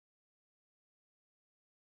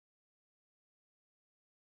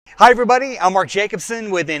Hi everybody, I'm Mark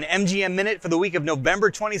Jacobson with an MGM Minute for the week of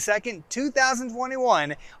November 22nd,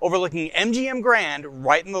 2021, overlooking MGM Grand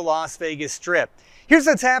right in the Las Vegas Strip. Here's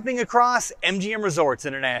what's happening across MGM Resorts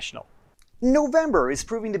International. November is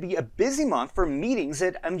proving to be a busy month for meetings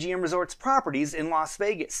at MGM Resorts properties in Las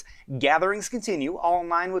Vegas. Gatherings continue, all in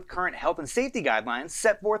line with current health and safety guidelines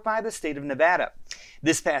set forth by the state of Nevada.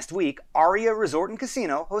 This past week, Aria Resort and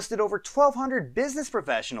Casino hosted over 1,200 business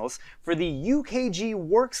professionals for the UKG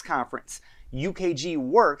Works Conference. UKG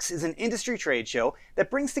Works is an industry trade show that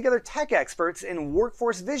brings together tech experts and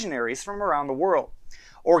workforce visionaries from around the world.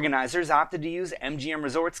 Organizers opted to use MGM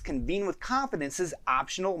Resorts' Convene with Confidence's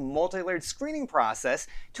optional multi-layered screening process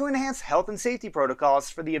to enhance health and safety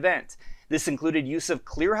protocols for the event. This included use of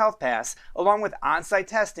Clear Health Pass along with on-site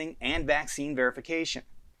testing and vaccine verification.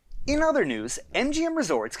 In other news, MGM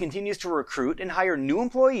Resorts continues to recruit and hire new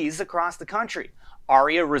employees across the country.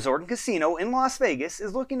 Aria Resort and Casino in Las Vegas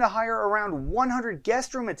is looking to hire around 100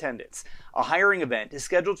 guest room attendants. A hiring event is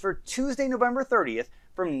scheduled for Tuesday, November 30th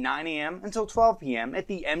from 9 a.m. until 12 p.m. at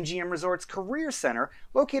the MGM Resorts Career Center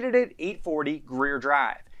located at 840 Greer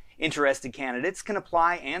Drive. Interested candidates can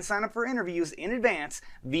apply and sign up for interviews in advance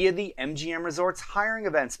via the MGM Resorts Hiring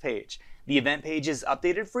Events page. The event page is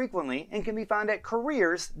updated frequently and can be found at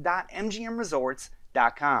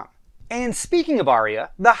careers.mgmresorts.com. And speaking of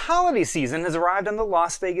Aria, the holiday season has arrived on the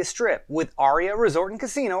Las Vegas Strip, with Aria Resort and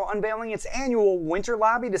Casino unveiling its annual Winter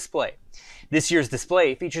Lobby display. This year's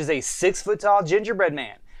display features a 6-foot-tall gingerbread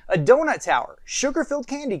man, a donut tower, sugar-filled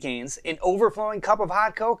candy canes, an overflowing cup of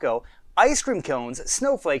hot cocoa, ice cream cones,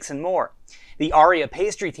 snowflakes, and more. The Aria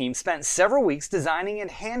pastry team spent several weeks designing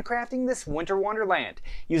and handcrafting this winter wonderland,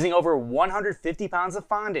 using over 150 pounds of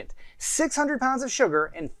fondant, 600 pounds of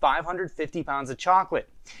sugar, and 550 pounds of chocolate.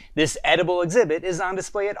 This edible exhibit is on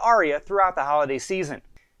display at Aria throughout the holiday season.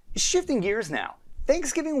 Shifting gears now,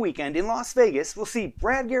 Thanksgiving weekend in Las Vegas will see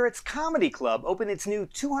Brad Garrett's Comedy Club open its new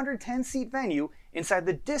 210-seat venue inside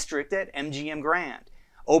the district at MGM Grand.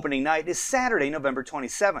 Opening night is Saturday, November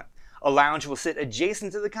 27th. A lounge will sit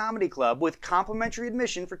adjacent to the Comedy Club with complimentary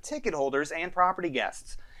admission for ticket holders and property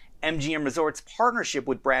guests. MGM Resorts' partnership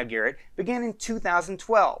with Brad Garrett began in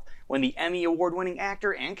 2012 when the Emmy Award-winning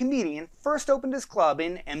actor and comedian first opened his club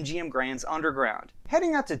in MGM Grand's Underground.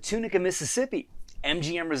 Heading out to Tunica, Mississippi,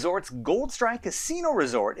 MGM Resorts' Gold Strike Casino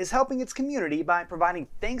Resort is helping its community by providing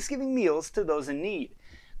Thanksgiving meals to those in need.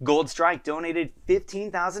 Gold Strike donated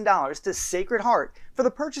 $15,000 to Sacred Heart for the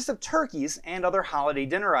purchase of turkeys and other holiday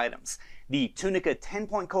dinner items. The Tunica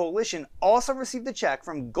 10-Point Coalition also received a check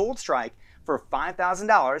from Gold Strike for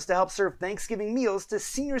 $5,000 to help serve Thanksgiving meals to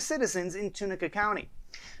senior citizens in Tunica County.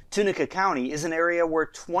 Tunica County is an area where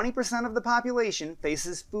 20% of the population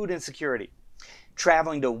faces food insecurity.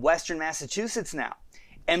 Traveling to Western Massachusetts now,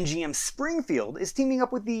 MGM Springfield is teaming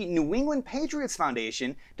up with the New England Patriots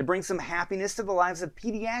Foundation to bring some happiness to the lives of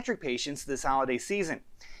pediatric patients this holiday season.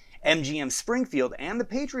 MGM Springfield and the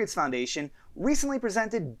Patriots Foundation recently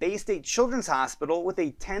presented Bay State Children's Hospital with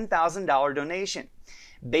a $10,000 donation.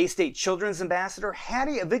 Bay State Children's Ambassador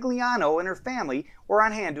Hattie Avigliano and her family were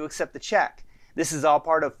on hand to accept the check. This is all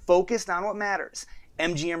part of Focused on What Matters,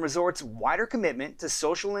 MGM Resorts' wider commitment to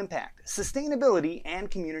social impact, sustainability,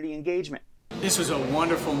 and community engagement. This was a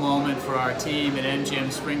wonderful moment for our team at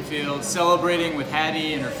MGM Springfield, celebrating with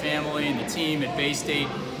Hattie and her family and the team at Bay State.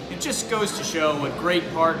 It just goes to show what great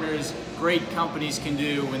partners, great companies can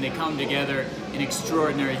do when they come together and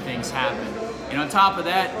extraordinary things happen. And on top of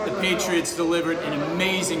that, the Patriots delivered an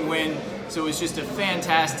amazing win, so it was just a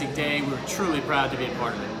fantastic day. We were truly proud to be a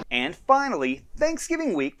part of it. And finally,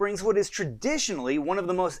 Thanksgiving week brings what is traditionally one of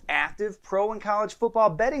the most active pro and college football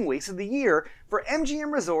betting weeks of the year for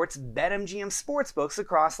MGM Resorts' BetMGM Sportsbooks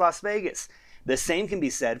across Las Vegas. The same can be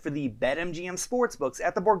said for the BetMGM Sportsbooks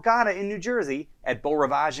at the Borgata in New Jersey, at Beau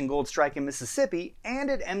Rivage and Gold Strike in Mississippi, and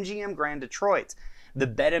at MGM Grand Detroit. The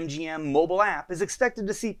BetMGM mobile app is expected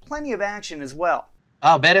to see plenty of action as well.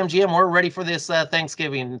 Oh, BetMGM, we're ready for this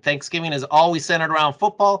Thanksgiving. Thanksgiving is always centered around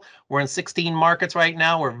football. We're in 16 markets right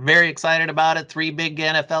now. We're very excited about it. 3 big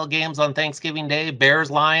NFL games on Thanksgiving Day: Bears,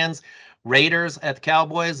 Lions, Raiders at the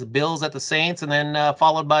Cowboys, the Bills at the Saints, and then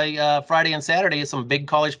followed by Friday and Saturday some big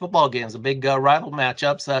college football games, the big rival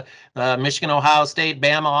matchups. Michigan, Ohio State,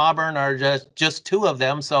 Bama, Auburn are just 2 of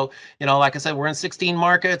them. So, you know, like I said, we're in 16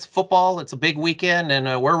 markets. Football, it's a big weekend,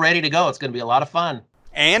 and we're ready to go. It's going to be a lot of fun.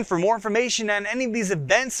 And for more information on any of these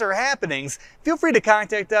events or happenings, feel free to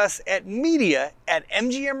contact us at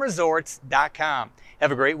media@mgmresorts.com.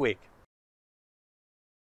 Have a great week.